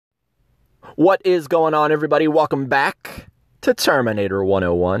What is going on, everybody? Welcome back to Terminator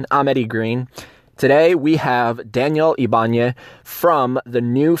 101. I'm Eddie Green. Today we have Daniel Ibanez from the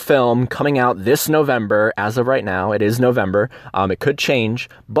new film coming out this November. As of right now, it is November. It could change,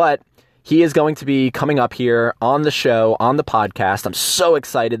 but he is going to be coming up here on the show, on the podcast. I'm so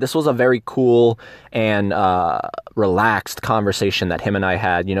excited. This was a very cool and relaxed conversation that him and I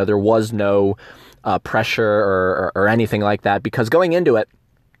had. You know, there was no pressure or anything like that, because going into it,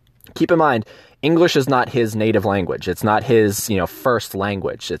 keep in mind, English is not his native language. It's not his, first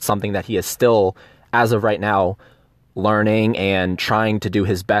language. It's something that he is still, as of right now, learning and trying to do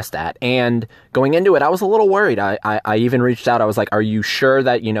his best at. And going into it, I was a little worried. I even reached out. I was like, are you sure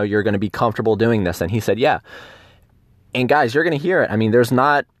that, you're going to be comfortable doing this? And he said, yeah. And guys, you're going to hear it. I mean, there's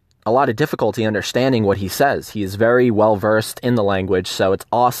not a lot of difficulty understanding what he says. He is very well versed in the language, so it's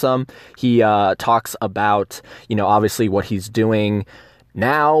awesome. He talks about, obviously what he's doing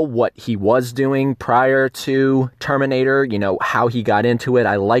now, what he was doing prior to Terminator, how he got into it.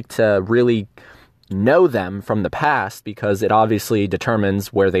 I like to really know them from the past because it obviously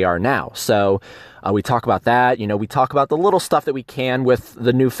determines where they are now. So we talk about that. We talk about the little stuff that we can with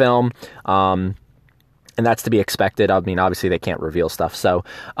the new film. And that's to be expected. I mean, obviously they can't reveal stuff. So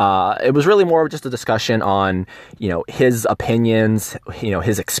it was really more of just a discussion on, his opinions,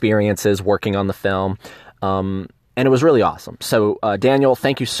 his experiences working on the film. And it was really awesome. So, Daniel,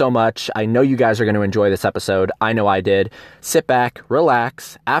 thank you so much. I know you guys are going to enjoy this episode. I know I did. Sit back,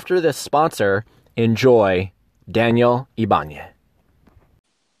 relax. After this sponsor, enjoy Daniel Ibanez.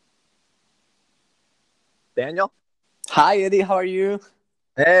 Daniel? Hi, Eddie. How are you?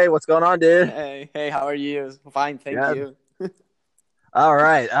 Hey, what's going on, dude? Hey, how are you? Fine, thank you. All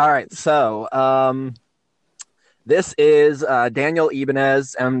right. So, this is Daniel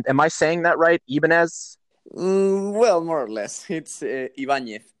Ibanez. Am I saying that right? Ibanez? Well, more or less. It's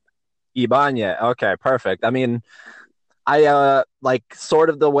Ibanez. Ibanez. Okay, perfect. I mean, I like sort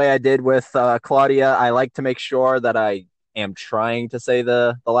of the way I did with Claudia. I like to make sure that I am trying to say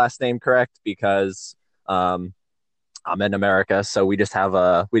the last name correct because I'm in America, so we just have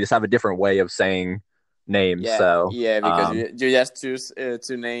a different way of saying names. Yeah, so because you just choose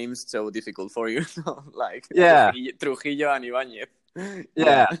two names so difficult for you, like yeah, Trujillo and Ibanez.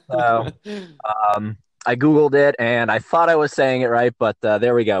 yeah. So I Googled it and I thought I was saying it right, but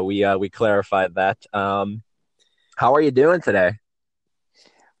there we go. We clarified that. How are you doing today?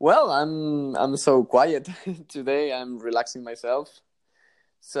 Well, I'm so quiet today. I'm relaxing myself.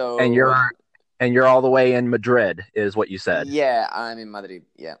 So And you're all the way in Madrid, is what you said. yeah, I'm in Madrid.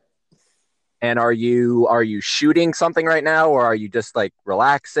 Yeah. And are you shooting something right now, or are you just like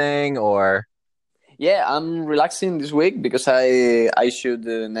relaxing, or? Yeah, I'm relaxing this week because I shoot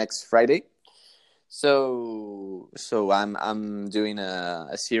next Friday. So I'm doing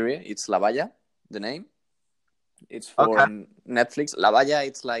a series. It's La Valla, the name. It's for Okay. Netflix. La Valla,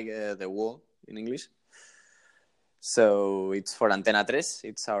 it's like the wall in English. So it's for Antena 3.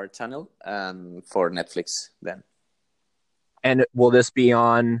 It's our channel, and for Netflix then. And will this be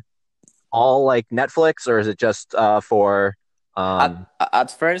on all like Netflix, or is it just for? At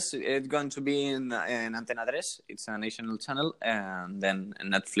first, it's going to be in Antena 3. It's a national channel, and then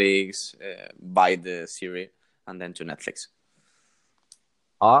Netflix buy the series, and then to Netflix.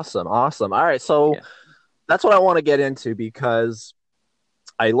 Awesome. All right, so Yeah. that's what I want to get into because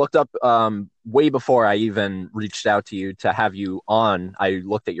I looked up way before I even reached out to you to have you on. I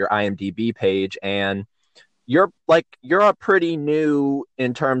looked at your IMDb page, and you're a pretty new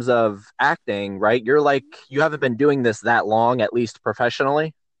in terms of acting, right? You haven't been doing this that long, at least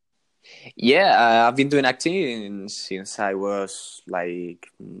professionally. Yeah, I've been doing acting since I was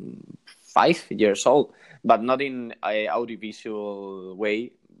like 5 years old, but not in a audiovisual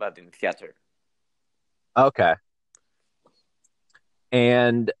way, but in theater. Okay.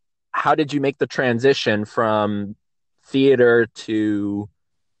 And how did you make the transition from theater to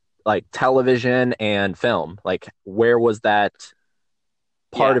like television and film? Like, where was that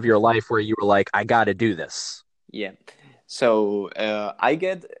part Yeah, of your life where you were like, I got to do this? yeah. So I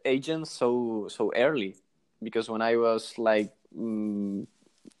get agents so early because when I was like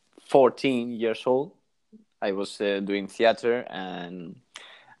 14 years old, I was doing theater and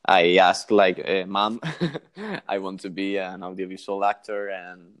I asked like, "Mom, I want to be an audiovisual actor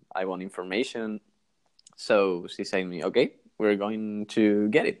and I want information." So she said to me, "Okay, we're going to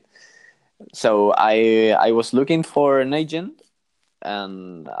get it." So I was looking for an agent,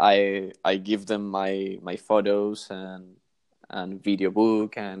 and I give them my photos and video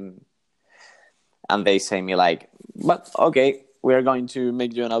book, and they say me like, "But okay, we're going to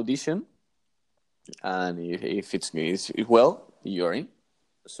make you an audition, and if it's well, you're in."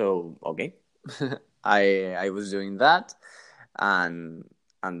 So okay, I was doing that, and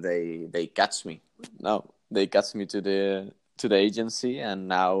they catch me. No, they catch me to the agency, and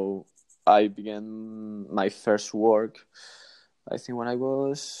now I began my first work. I think when I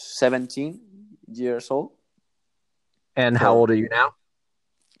was 17 years old. And how For old are you now?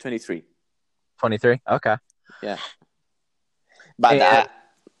 23. 23. Okay. Yeah, but And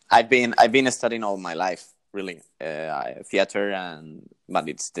I've been studying all my life, really, theater, and but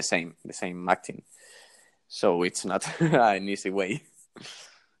it's the same acting. So it's not an easy way.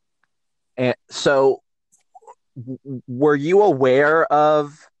 and so were you aware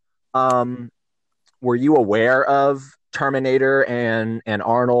of um were you aware of Terminator and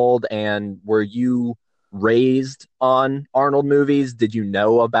Arnold, and were you raised on Arnold movies? Did you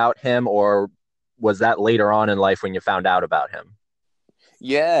know about him, or was that later on in life when you found out about him?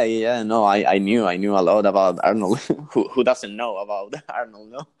 Yeah, yeah, no, I knew a lot about Arnold. Who doesn't know about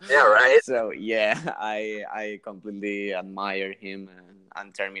Arnold, no? Yeah, right. So yeah, I completely admire him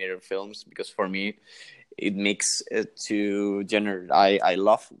and Terminator films because for me it makes it to genre I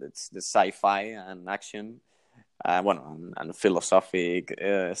love. It's the sci-fi and action, and philosophic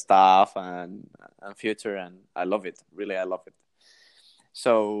stuff and future, and I love it. Really, I love it.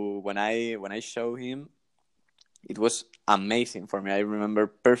 So when I show him, it was amazing for me. I remember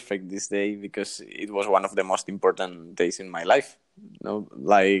perfect this day because it was one of the most important days in my life. You know,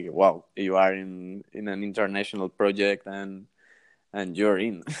 like wow, you are in an international project and you're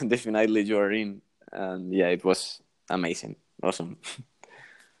in. Definitely you're in. And yeah, it was amazing, awesome.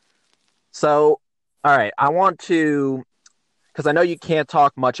 So, all right, I want to, because I know you can't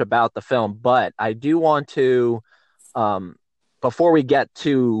talk much about the film, but I do want to, um, before we get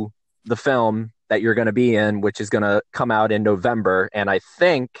to the film that you're going to be in, which is going to come out in November, and I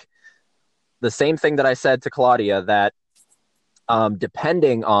think the same thing that I said to Claudia, that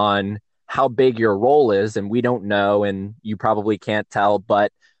depending on how big your role is, and we don't know, and you probably can't tell,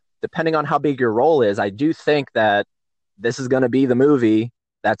 but depending on how big your role is, I do think that this is going to be the movie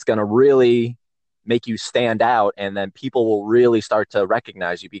that's going to really make you stand out, and then people will really start to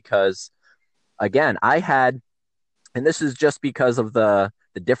recognize you because, again, I had, and this is just because of the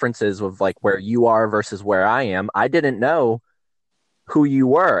differences of like where you are versus where I am. I didn't know who you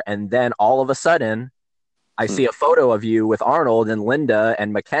were, and then all of a sudden I see a photo of you with Arnold and Linda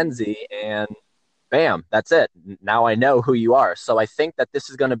and Mackenzie, and bam, that's it. Now I know who you are. So I think that this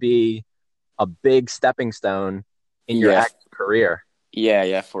is going to be a big stepping stone in your Yeah, acting career. yeah,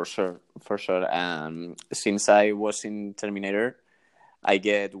 yeah, for sure, for sure. Since I was in Terminator, I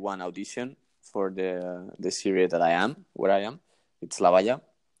get one audition for the series that I am, where I am. It's La Valla,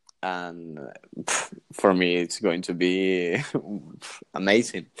 and for me, it's going to be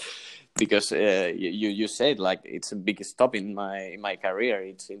amazing because you said like it's a big stop in my career.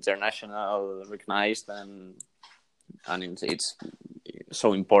 It's international recognized, and it's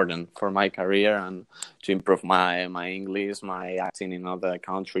so important for my career and to improve my English, my acting in other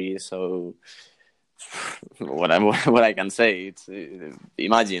countries. So what I can say, it's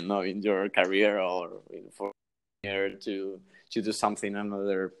imagine no in your career or for year to do something in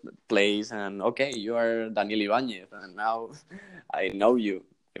another place, and okay, you are Daniel Ibanez, and now I know you.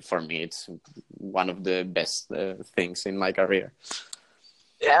 For me, it's one of the best things in my career.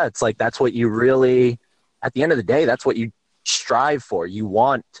 Yeah, it's like that's what you really, at the end of the day, that's what you strive for. You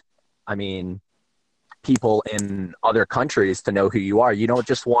want, I mean, people in other countries to know who you are. You don't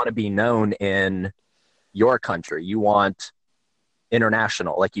just want to be known in your country. You want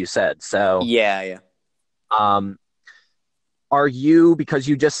international, like you said. So, Yeah, yeah. um, are you, because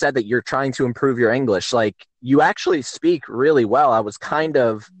you just said that you're trying to improve your English, like you actually speak really well. I was kind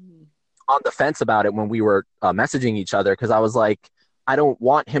of on the fence about it when we were messaging each other because I was like, I don't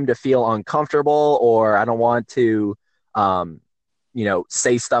want him to feel uncomfortable, or I don't want to, um,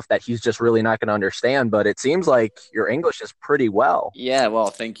 say stuff that he's just really not going to understand. But it seems like your English is pretty well. Yeah, well,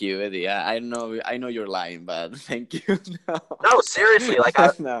 thank you, Eddie. I know you're lying, but thank you. No, No, seriously, like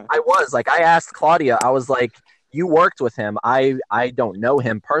I, no. I was like, I asked Claudia, I was like, you worked with him. I don't know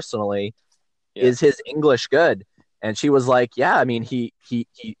him personally. Yeah. Is his English good? And she was like, yeah, I mean, he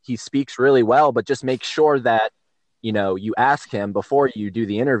speaks really well, but just make sure that, you ask him before you do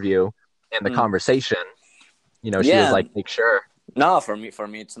the interview and the Mm. conversation. She was Yeah. like, make sure. No, for me,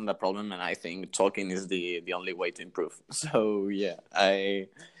 it's not a problem, and I think talking is the only way to improve. So yeah,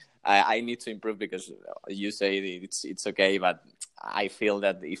 I need to improve because you say it's okay, but I feel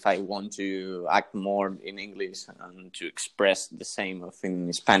that if I want to act more in English and to express the same of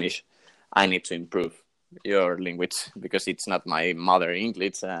in Spanish, I need to improve your language because it's not my mother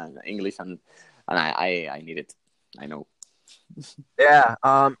English, English, and I need it. I know. Yeah.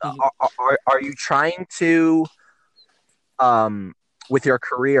 Are you trying to um with your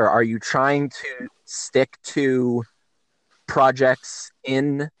career? Are you trying to stick to projects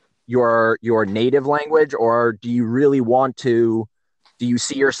in your native language, or do you really want to? Do you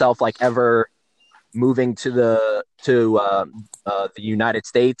see yourself like ever moving to the United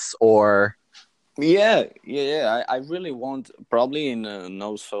States or? I really want, probably in a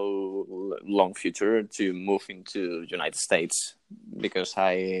no so long future, to move into United States, because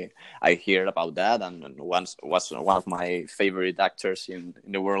I hear about that, and once was one of my favorite actors in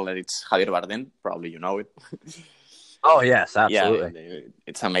the world. It's Javier Bardem. Probably you know it. Oh yes, Yeah, absolutely.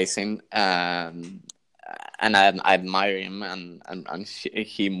 it's amazing. And I admire him, and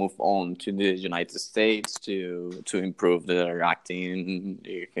he moved on to the United States to improve their acting,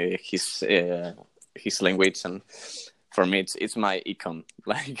 his language, and for me it's my icon,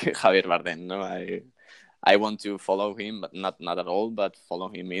 like Javier Bardem. No, I want to follow him, but not at all, but follow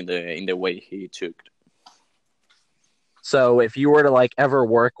him in the way he took. So if you were to like ever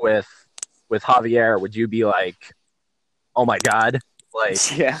work with Javier, would you be like, oh my god,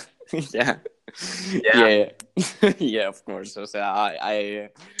 like Yeah, yeah. yeah, Yeah, yeah, of course. O sea,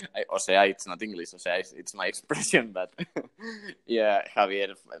 o sea, it's not English. O sea, it's my expression, but yeah,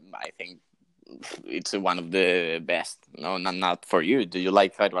 Javier, I think it's one of the best. No, not for you. Do you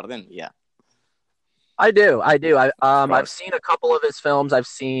like Javier Bardem? Yeah, I do. of I've course. seen a couple of his films. I've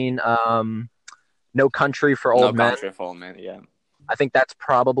seen No Country for No Old Men. Country for Old Men. Yeah, I think that's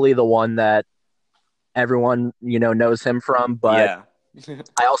probably the one that everyone knows him from. But yeah,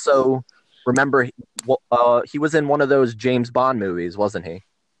 I also remember he was in one of those James Bond movies, wasn't he?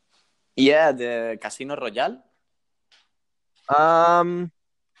 yeah. The Casino Royale Um,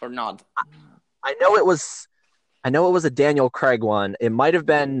 or not? I know it was. I know it was a Daniel Craig one. It might have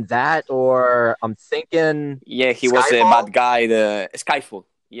been that, or I'm thinking Yeah, he was a Skyfall. bad guy. The Skyfall.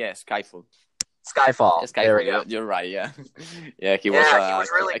 Yeah, Skyfall. Skyfall. There Skyfall, we go. you're right. Yeah, yeah. He was Yeah, he was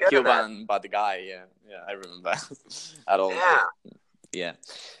really a good in that. Cuban bad guy. Yeah, yeah. I remember at all. Yeah, Yeah,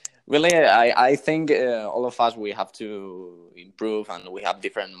 really. I think all of us, we have to improve, and we have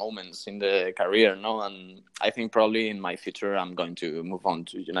different moments in the career, no. And I think probably in my future I'm going to move on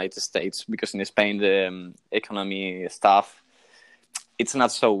to United States, because in Spain the economy stuff, it's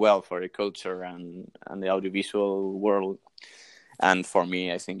not so well for the culture and the audiovisual world. And for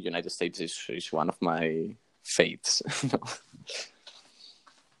me, I think United States is one of my fates.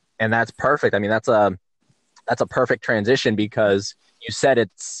 and that's perfect. I mean, that's a perfect transition because you said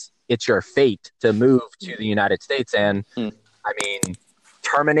it's your fate to move to the United States, and Mm. I mean,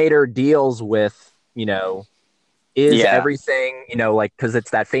 Terminator deals with is Yeah. everything like because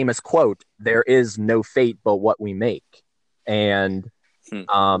it's that famous quote, "There is no fate but what we make," and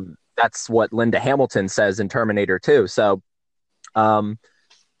Mm. that's what Linda Hamilton says in Terminator 2. So, um,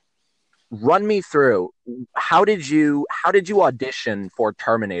 run me through how did you audition for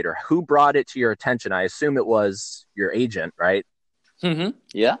Terminator? Who brought it to your attention? I assume it was your agent, right? Mm-hmm.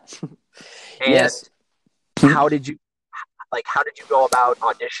 Yeah. And Yes. how did you how did you go about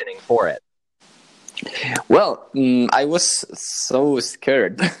auditioning for it? Well, I was so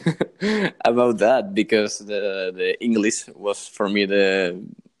scared about that, because the English was for me the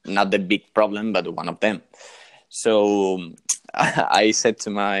not the big problem, but one of them. So I said to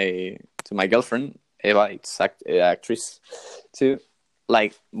my girlfriend Eva, it's actress too.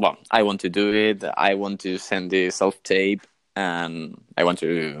 Like, well, I want to do it. I want to send the self tape, and I want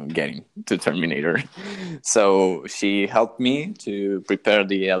to get into Terminator. So she helped me to prepare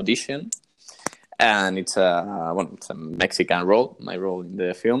the audition, and it's a Mexican role, my role in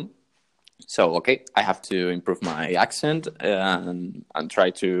the film. So okay, I have to improve my accent, and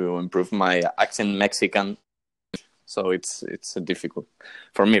try to improve my accent Mexican. So it's difficult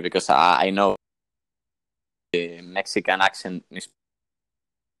for me, because I know the Mexican accent.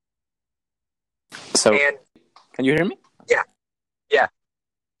 So And can you hear me, yeah, yeah,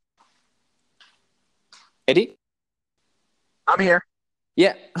 Eddie? I'm here.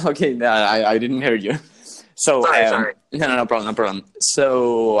 Yeah. Okay. I didn't hear you. So Sorry. no problem, no problem.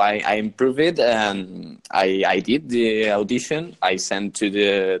 So I improved it, and I did the audition. I sent to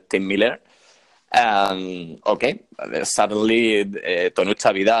the Tim Miller, and okay, suddenly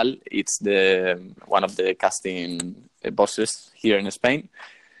Tonucha Vidal, it's the one of the casting bosses here in Spain,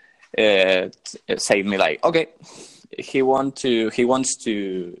 said me like, okay, he wants to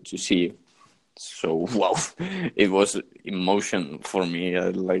see you. So wow, it was emotion for me.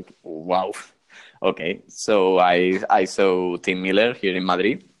 Like, wow. Okay, so I saw Tim Miller here in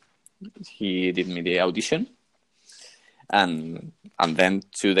Madrid. He did me the audition, and then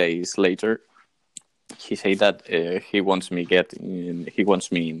 2 days later, he said that he wants me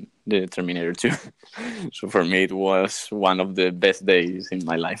in the Terminator 2. So for me, it was one of the best days in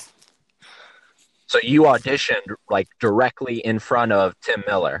my life. So you auditioned like directly in front of Tim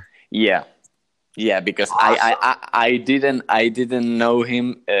Miller. Yeah, yeah, because Awesome. I didn't know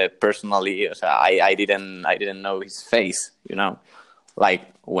him personally. So I didn't know his face. You know, like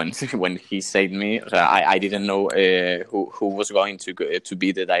when when he said me, so I didn't know who was going to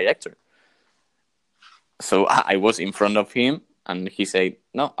be the director. So I was in front of him, and he said,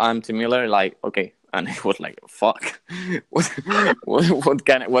 "No, I'm Tim Miller." Like, okay, and he was like, "Fuck, what,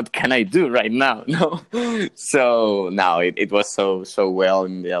 what can I do right now?" No, so now it was so well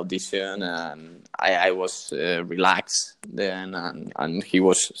in the audition, and I was relaxed then, and he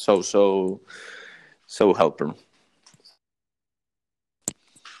was so helpful.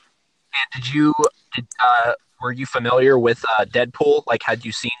 And were you familiar with Deadpool? Like, had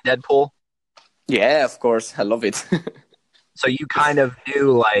you seen Deadpool? Yeah, of course, I love it. So you kind of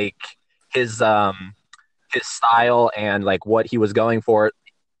knew like his um his style and like what he was going for.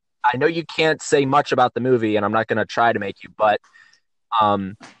 I know you can't say much about the movie, and I'm not going to try to make you, but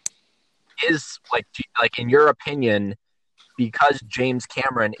um, is like in your opinion, because James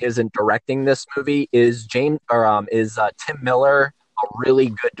Cameron isn't directing this movie, is Tim Miller a really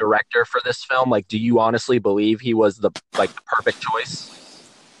good director for this film? Like, do you honestly believe he was the perfect choice?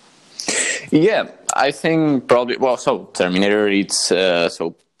 Yeah, I think probably. Well, so Terminator, it's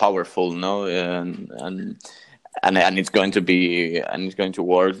so powerful, no, and it's going to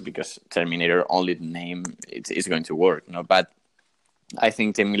work because Terminator only the name it's going to work, no. But I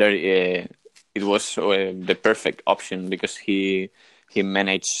think Tim Miller, it was the perfect option because he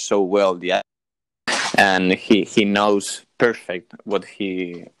managed so well and he knows perfect what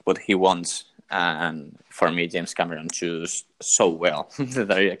he wants. And for me, James Cameron chose so well the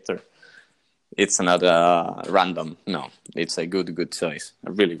director. It's not random. No, it's a good choice.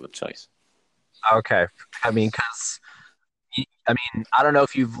 A really good choice. Okay, I mean, because I don't know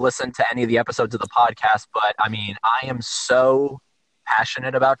if you've listened to any of the episodes of the podcast, but I mean, I am so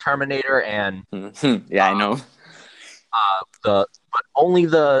passionate about Terminator and Yeah, I know. the but only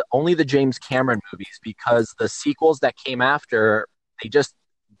the James Cameron movies because the sequels that came after they just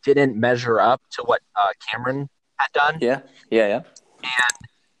didn't measure up to what Cameron had done. Yeah, yeah, yeah. And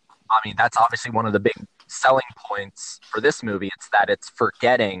I mean, that's obviously one of the big selling points for this movie. It's that it's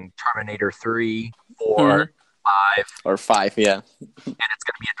forgetting Terminator 3, 4, Mm-hmm. 5, Or five, yeah. and it's going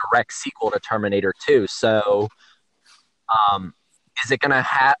to be a direct sequel to Terminator 2. So, um, is it going to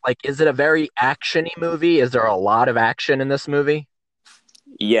have, like, is it a very actiony movie? Is there a lot of action in this movie?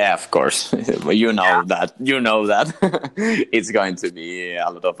 Yeah, of course. You Yeah. know that. You know that. It's going to be a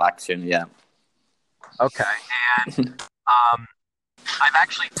lot of action. Yeah. Okay. And um, I've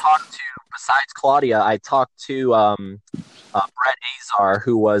actually talked to, besides Claudia, I talked to Brett Azar,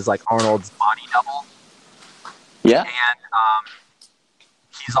 who was like Arnold's body double, Yeah. and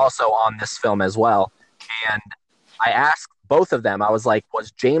he's also on this film as well. And I asked both of them, I was like,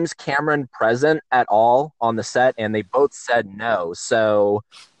 was James Cameron present at all on the set? And they both said no. So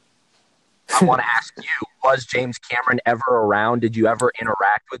I want to ask you, was James Cameron ever around? Did you ever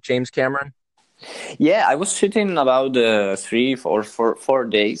interact with James Cameron? Yeah, I was shooting about 4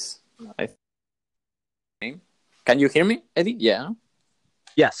 days. I think. Can you hear me, Eddie? Yeah.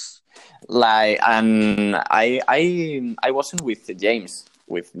 Yes. Like, and I wasn't with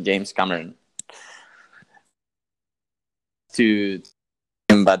James Cameron to,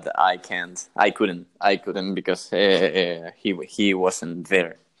 but I couldn't because he wasn't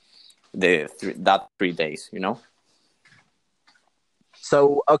there that 3 days. You know.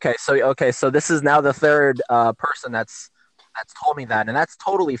 So so this is now the third person that's told me that, and that's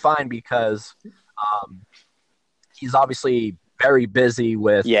totally fine because um, he's obviously very busy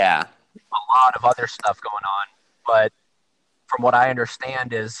with Yeah. a lot of other stuff going on. But from what I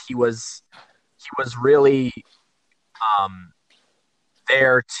understand, is he was really um,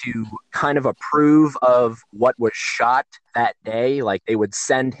 there to kind of approve of what was shot that day. Like they would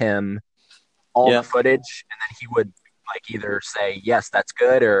send him all the Yeah. footage, and then he would like either say yes, that's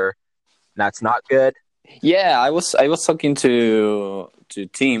good, or that's not good. Yeah, I was talking to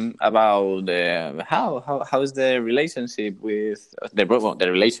Tim about how is the relationship with the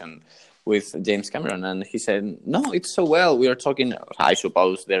relation with James Cameron, and he said no, it's so well. We are talking. I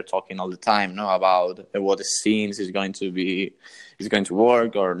suppose they're talking all the time, no, about what the scenes is going to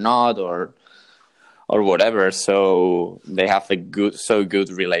work or not, or whatever. So they have a good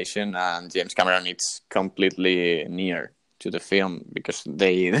relation, and James Cameron it's completely near to the film because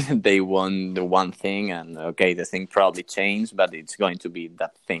they they want the one thing, and okay, the thing probably changed, but it's going to be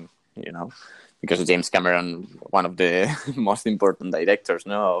that thing, you know. because James Cameron, one of the most important directors,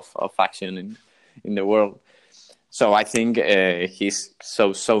 no, of action in the world. So I think he's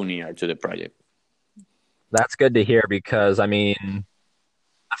so near to the project. That's good to hear because I mean,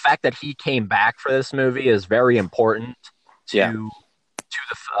 the fact that he came back for this movie is very important Yeah.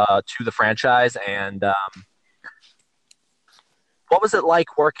 to the franchise. And what was it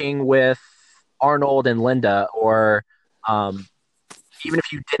like working with Arnold and Linda, or um, even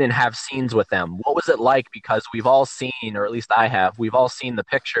if you didn't have scenes with them, what was it like? Because we've all seen, or at least I have, we've all seen the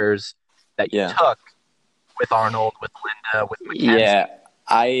pictures that you Yeah. took with Arnold, with Linda, with Mackenzie. Yeah.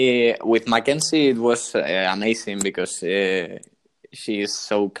 I with Mackenzie it was amazing because she is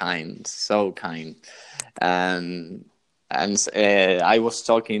so kind, and I was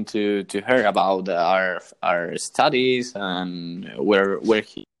talking to her about our studies and where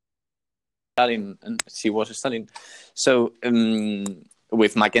he studying and she was studying. So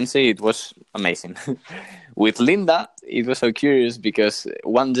with Mackenzie, it was amazing. With Linda, it was so curious because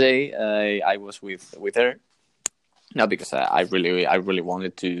one day I was with her, not because I really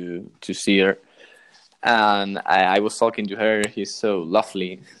wanted to see her, and I was talking to her. He's so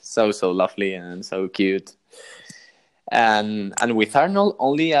lovely, so lovely and so cute. And with Arnold,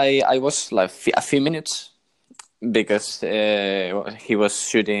 only I was like a few minutes because he was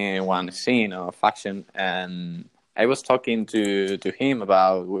shooting one scene of action, and I was talking to him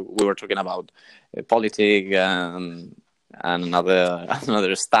about we were talking about politics and another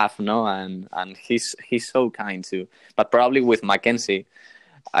another stuff, no, and he's so kind too. But probably with Mackenzie,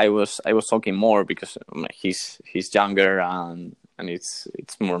 I was talking more because he's younger and it's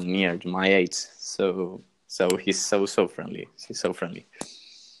more near to my age, so he's so friendly. He's so friendly.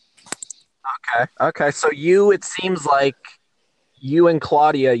 Okay. Okay. So you, it seems like you and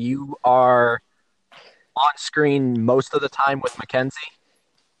Claudia, you are on screen most of the time with Mackenzie.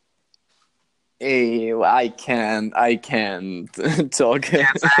 I can't talk.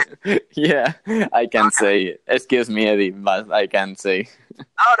 Can't say. Yeah, I can say. Excuse me, Eddie, but I can't say. No,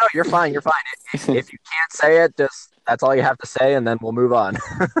 no, you're fine. You're fine. If you can't say it, just that's all you have to say, and then we'll move on.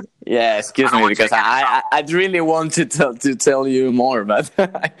 Yeah, I excuse don't me want you to because get in trouble. I'd really want to tell you more, but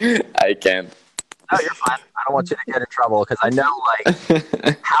I can't. No, you're fine. I don't want you to get in trouble because I know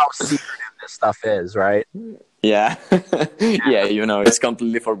like how secretive this stuff is, right? Yeah, yeah, you know, it's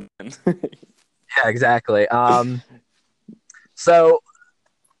completely forbidden. Yeah, exactly. So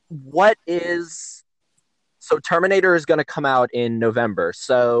what is so Terminator is going to come out in November.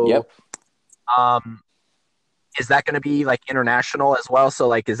 So Yep. um, is that going to be like international as well? So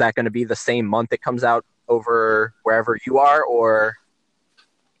like, is that going to be the same month it comes out over wherever you are, or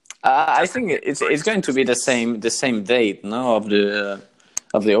I just think it's going to be the same date, no, of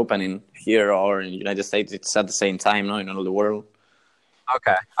the opening here or in the United States. It's at the same time, no, in all the world.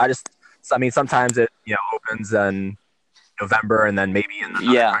 okay? I mean, sometimes it opens in November, and then maybe in another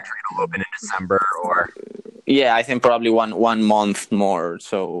Yeah, country it'll open in December, or yeah. I think probably one month more,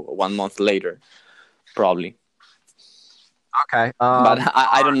 so 1 month later, probably. okay. But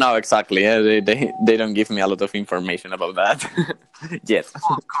I don't know exactly. They don't give me a lot of information about that yet.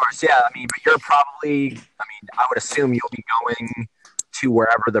 Well, of course, yeah. I mean, but you're probably. I mean, I would assume you'll be going to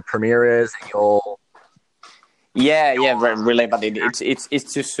wherever the premiere is, and Yeah, yeah, you'll really. But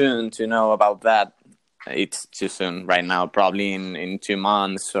it's too soon to know about that. It's too soon right now. Probably in 2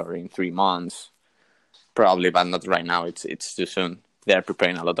 months or in 3 months. Probably, but not right now. It's too soon. They're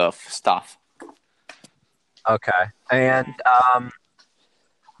preparing a lot of stuff. okay. And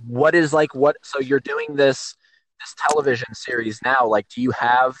what is like what? So you're doing this television series now. Like, do you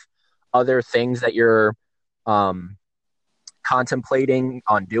have other things that you're um, contemplating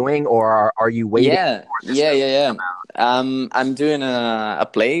on doing, or are you waiting Yeah, for this yeah, movie yeah, to yeah. come out? I'm doing a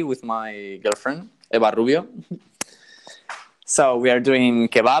play with my girlfriend Eva Rubio. So we are doing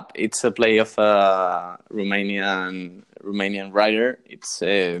Kebab. It's a play of a Romanian writer. It's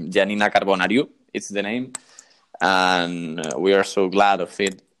Janina Carbonariu. It's the name, and we are so glad of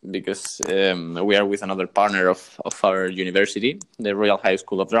it because we are with another partner of our university, the Royal High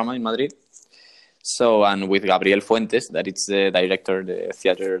School of Drama in Madrid. So, and with Gabriel Fuentes, that is the director, the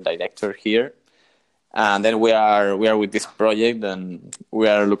theater director here. And then we are with this project, and we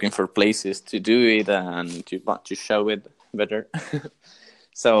are looking for places to do it and to show it better.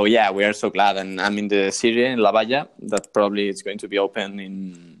 So yeah, we are so glad, and I'm in the series in La Valla that probably is going to be open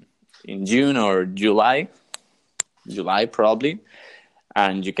in June or July probably,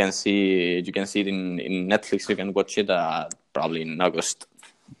 and you can see it in Netflix. You can watch it probably in August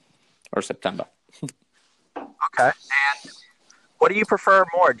or September. Okay. And what do you prefer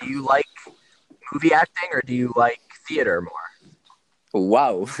more? Do you like movie acting or do you like theater more?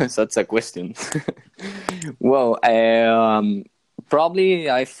 Wow, such a question. Well, probably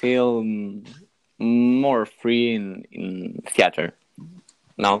I feel more free in theater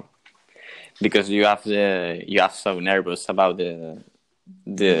now because you have so nervous about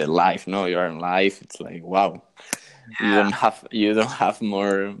the life. No, you're in life. It's like wow, you don't have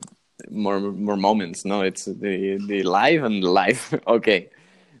more moments. No, it's the live and the live. Okay,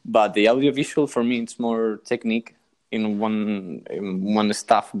 but the audiovisual for me it's more technique in one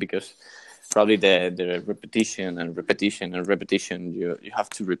stuff because probably the repetition and repetition and repetition you have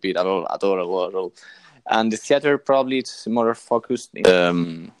to repeat at all. And the theater probably it's more focused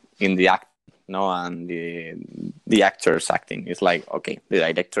in the act no and the actors acting. It's like okay the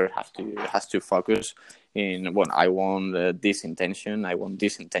director has to focus in when I want this intention, I want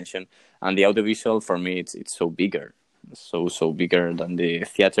this intention, and the audiovisual for me it's so bigger, so bigger than the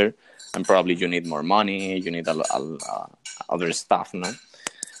theater, and probably you need more money, you need other stuff, no.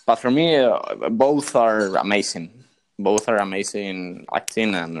 But for me, both are amazing. Both are amazing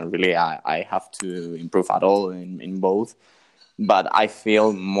acting, and really, I have to improve at all in both. But I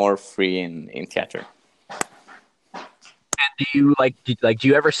feel more free in theater. Do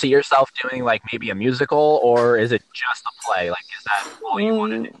you ever see yourself doing like maybe a musical, or is it just a play? Like, is that all you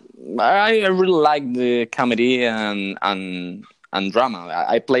want to do? I really like the comedy and drama.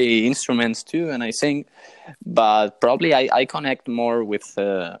 I play instruments too, and I sing, but probably I connect more with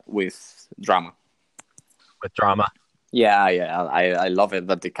drama. With drama? Yeah, I love it.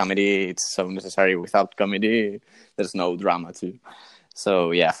 But the comedy, it's so necessary. Without comedy, there's no drama too.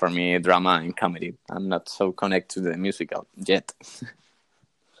 So yeah, for me, drama and comedy. I'm not so connected to the musical yet.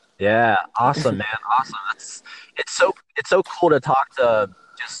 Yeah, awesome, man, awesome. It's so cool to talk to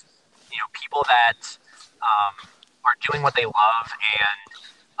just people that are doing what they love, and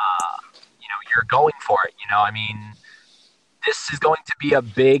you're going for it. I mean, this is going to be a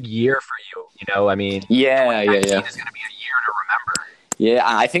big year for you. I mean, Yeah. 2019 is going to be a year to remember. Yeah,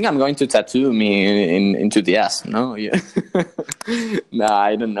 I think I'm going to tattoo me into the ass. No, yeah. No,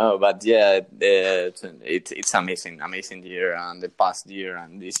 I don't know, but yeah, it's amazing year, and the past year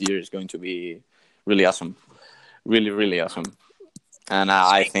and this year is going to be really awesome, really awesome. And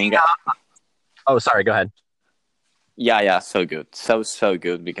I Speaking think, of, oh, sorry, go ahead. yeah, so good, so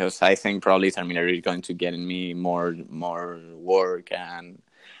good because I think probably Terminator is going to get in me more work and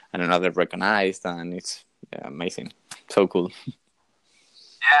another recognized, and it's amazing, so cool.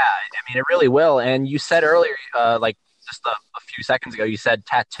 Yeah, I mean, it really will. And you said earlier, like just a few seconds ago, you said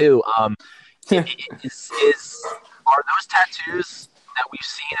tattoo. Are those tattoos that we've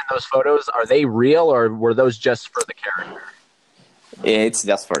seen in those photos, are they real, or were those just for the character? It's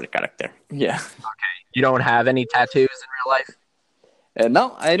just for the character. Yeah. Okay. You don't have any tattoos in real life?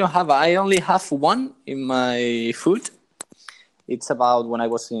 No, I don't have. I only have one in my foot. It's about when I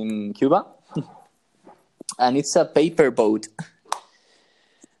was in Cuba, and it's a paper boat.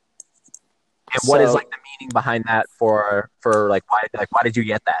 And what is So, like the meaning behind that for like why did you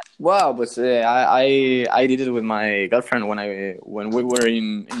get that? wow, but I did it with my girlfriend when we were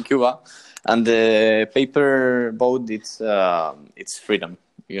in Cuba, and the paper boat it's freedom.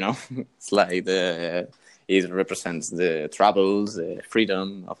 It's like it represents the travels, the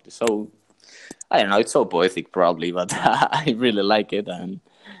freedom of the soul. I don't know. It's so poetic, probably, but I really like it, and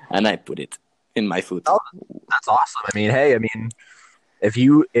I put it in my foot. Oh, that's awesome. I mean, hey, I mean, if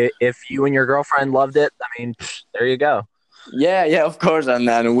you and your girlfriend loved it, I mean, there you go. Yeah, of course. And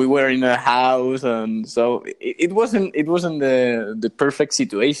then we were in a house, and so it wasn't the perfect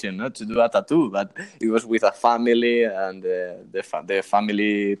situation not to do a tattoo, but it was with a family and the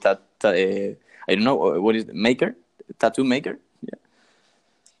family I don't know what is it, maker, tattoo maker.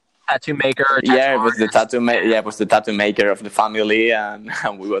 Tattoo maker, tattoo Yeah, it was the artist. yeah, it was the tattoo maker of the family, and,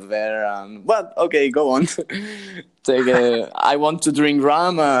 and we were there. And but okay, go on. I want to drink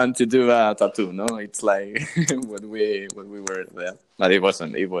rum and to do a tattoo. No, it's like what we were there, but it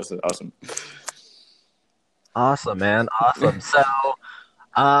wasn't. It was awesome. Awesome, man. Awesome. So,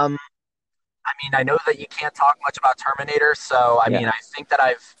 um, I mean, I know that you can't talk much about Terminator, so I Yeah. mean, I think that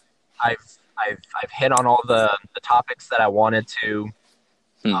I've hit on all the topics that I wanted to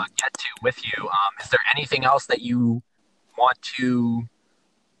Hmm. get to with you. Is there anything else that you want to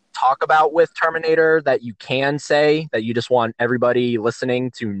talk about with Terminator that you can say that you just want everybody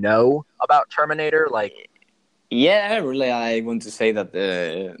listening to know about Terminator? Like, Yeah, really, I want to say that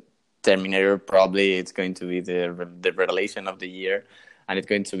the Terminator probably it's going to be the revelation of the year, and it's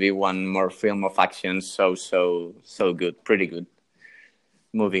going to be one more film of action. So good, pretty good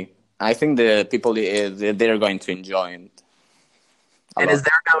movie. I think the people they're going to enjoy it a and is lot.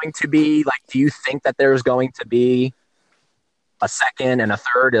 there going to be like? Do you think that there's going to be a second and a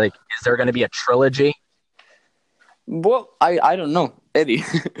third? Like, is there going to be a trilogy? Well, I don't know, Eddie.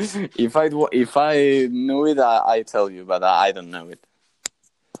 If I know it, I tell you, but I don't know it.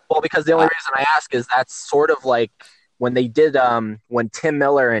 Well, because the only Uh, reason I ask is that's sort of like when they did when Tim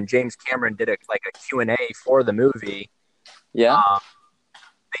Miller and James Cameron did like a Q and A for the movie. yeah, Um,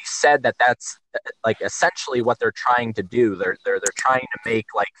 they said that that's like essentially what they're trying to do. They're trying to make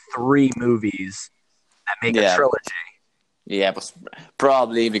like three movies that make a yeah, trilogy. yeah. But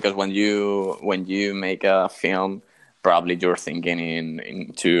probably because when you make a film, probably you're thinking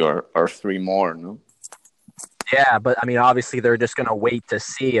in two or three more. No. Yeah, but I mean, obviously they're just going to wait to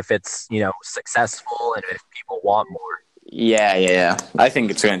see if it's successful and if people want more. Yeah, yeah, yeah. I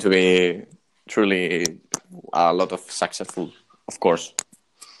think it's going to be truly a lot of successful, of course.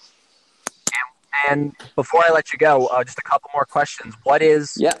 And before I let you go, just a couple more questions.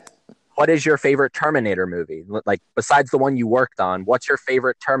 Yeah, What is your favorite Terminator movie? Like besides the one you worked on, what's your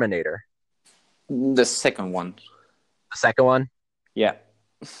favorite Terminator? the second one. The second one? Yeah.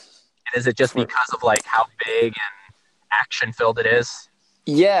 And is it just For, because of like how big and action filled it is?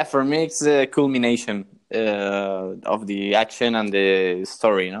 yeah, for me, it's the culmination of the action and the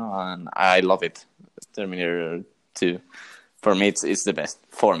story, and I love it. Terminator 2. For me, it's the best.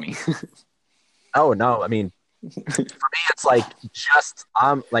 For me. Oh no, I mean for me it's like just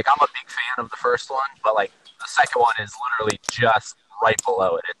I'm a big fan of the first one, but like the second one is literally just right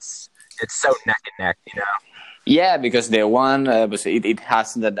below it. It's so neck and neck, you know. Yeah, because the one, it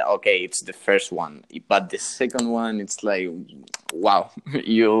has that, okay, it's the first one. But the second one, it's like, wow,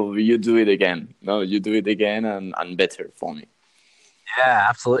 you do it again. No, you do it again and better for me. Yeah,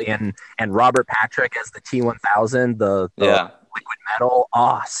 absolutely. And Robert Patrick as the T1000, the Yeah. liquid metal.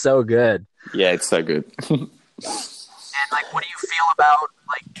 Oh, so good. Yeah, it's so good. And like, what do you feel about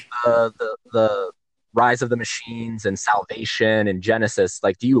like the Rise of the Machines and Salvation and Genesis?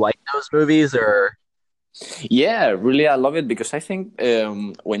 Like, do you like those movies or? Yeah, really, I love it because I think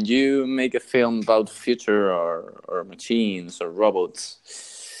when you make a film about future or machines or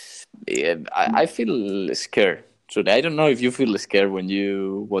robots, yeah, I feel scared. So I don't know if you feel scared when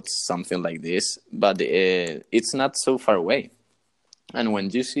you watch something like this, but it's not so far away. And when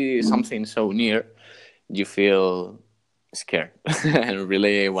you see something so near, you feel scared. And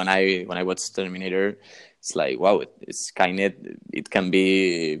really, when I watch Terminator, it's like, wow, it's Skynet. It can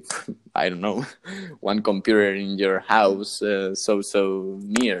be, I don't know, one computer in your house, so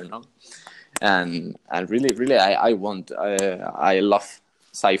near, no. And really, I love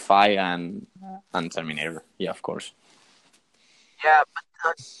sci-fi and Terminator. Yeah, of course. Yeah,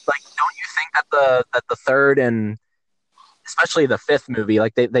 but like, don't you think that the third and especially the fifth movie,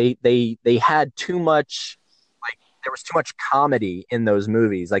 like they had too much, like there was too much comedy in those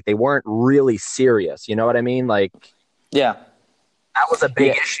movies. Like they weren't really serious. You know what I mean? Like Yeah, that was a big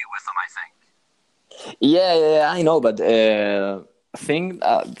yeah. issue with them, I think. Yeah, I know, but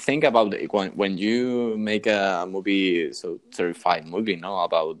think about it when you make a movie, so terrifying movie, no,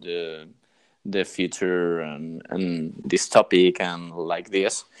 about the future and this topic and like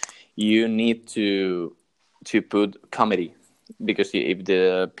this, you need to put comedy because if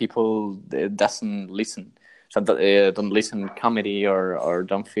the people doesn't listen, so don't listen comedy or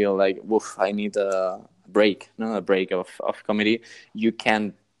don't feel like, woof, I need a break, no, a break of comedy, you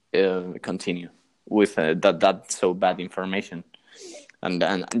can continue with that so bad information, and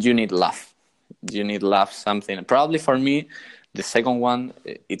you need laugh. You need laugh something. Probably for me, the second one,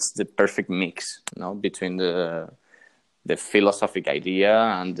 it's the perfect mix, between the philosophic idea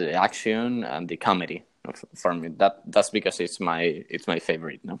and the action and the comedy. For me, that's because it's my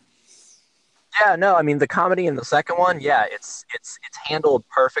favorite. No. Yeah, no, I mean the comedy in the second one, yeah, it's handled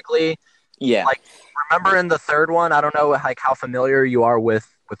perfectly. Yeah. Like remember in the third one, I don't know like how familiar you are with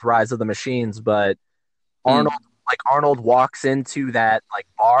Rise of the Machines, but Mm. Arnold walks into that like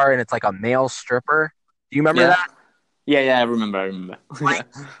bar and it's like a male stripper. Do you remember Yeah. that? Yeah. I remember. Like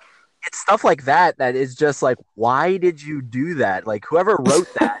Yeah. it's stuff like that that is just like, why did you do that? Like whoever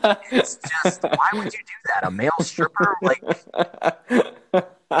wrote that, it's just why would you do that? A male stripper? Like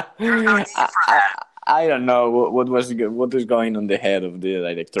there's no need for I, that. I don't know what was going on the head of the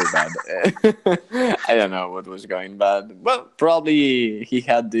director, but I don't know what was going. But well, probably he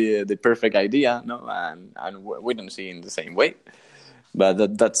had the perfect idea, no, and we don't see in the same way.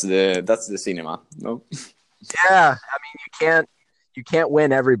 But that's the cinema, no. Yeah, I mean you can't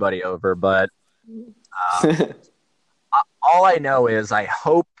win everybody over, but all I know is I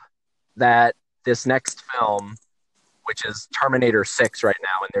hope that this next film, which is Terminator 6 right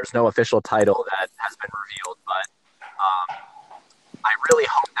now, and there's no official title that has been revealed, but I really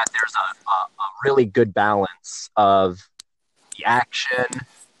hope that there's a really good balance of, the action,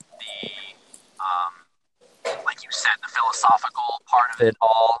 like you said, the philosophical part of it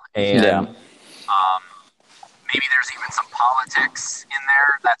all, and Yeah. maybe there's even some politics in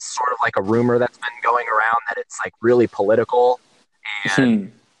there. That's sort of like a rumor that's been going around that it's like really political.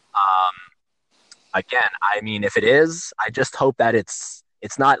 And Hmm. again, I mean, if it is, I just hope that it's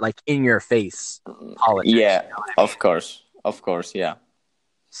not like in your face politics. Yeah, You know what I mean? of course. Of course, yeah.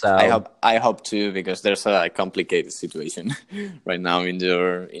 So I hope too, because there's a complicated situation right now in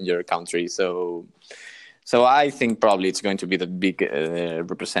your country. So I think probably it's going to be the big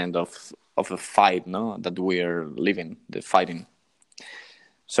represent of a fight, no, that we're living, the fighting.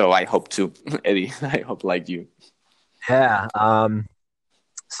 So I hope too, Eddie. I hope like you. yeah.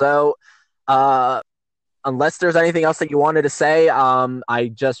 So uh, unless there's anything else that you wanted to say,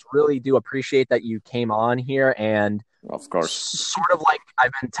 I just really do appreciate that you came on here and Of course. sort of like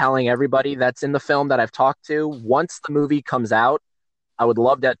I've been telling everybody that's in the film that I've talked to, once the movie comes out, I would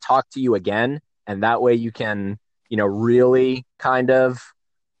love to talk to you again. And that way you can, really kind of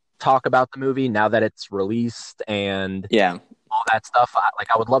talk about the movie now that it's released and Yeah. all that stuff.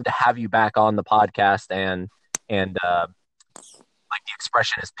 I would love to have you back on the podcast and like the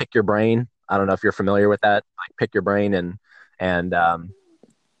expression is pick your brain. I don't know if you're familiar with that. Like pick your brain and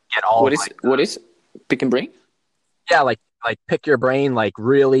get all of like What is pick and brain? yeah, like pick your brain, like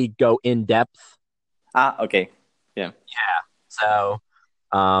really go in depth. Ah, okay. Yeah. Yeah. So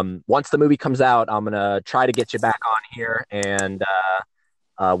once the movie comes out, I'm gonna try to get you back on here, and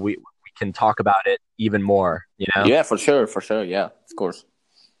we can talk about it even more. Yeah, for sure. Yeah, of course.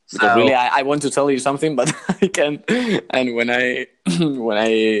 Because So really, I want to tell you something, but I can, and when I when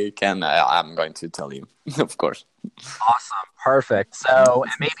I can, I'm going to tell you, of course. awesome, perfect. So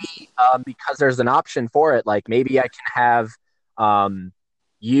and maybe because there's an option for it, like maybe I can have um,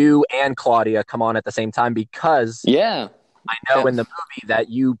 you and Claudia come on at the same time because Yeah, I know yeah, in the movie that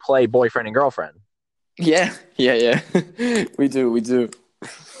you play boyfriend and girlfriend. yeah, yeah, yeah. We do,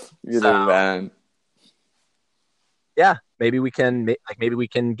 you So do, man. yeah, maybe we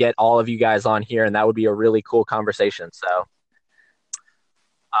can get all of you guys on here, and that would be a really cool conversation. So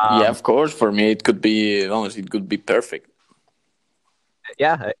Yeah, um, of course. For me, it could be honestly, it could be perfect.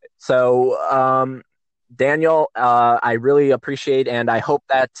 yeah, so Daniel, I really appreciate, and I hope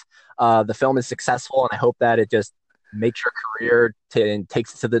that the film is successful, and I hope that it just makes your career and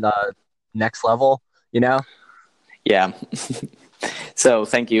takes it to the next level. You know, Yeah. So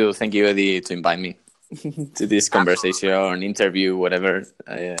thank you, Eddie, to invite me to this conversation absolutely. or an interview, whatever.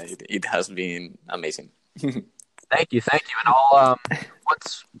 It has been amazing. Thank you, and I'll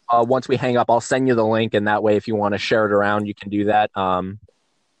once we hang up, I'll send you the link, and that way, if you want to share it around, you can do that. Oh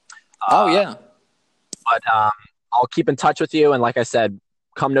Uh, yeah, but I'll keep in touch with you, and like I said,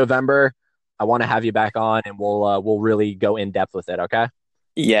 come November, I want to have you back on, and we'll really go in depth with it. Okay.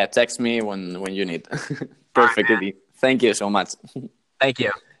 yeah. Text me when you need. All right, Perfect, man. Eddie. Thank you so much. Thank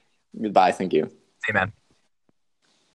you. Goodbye. Thank you. See you, man.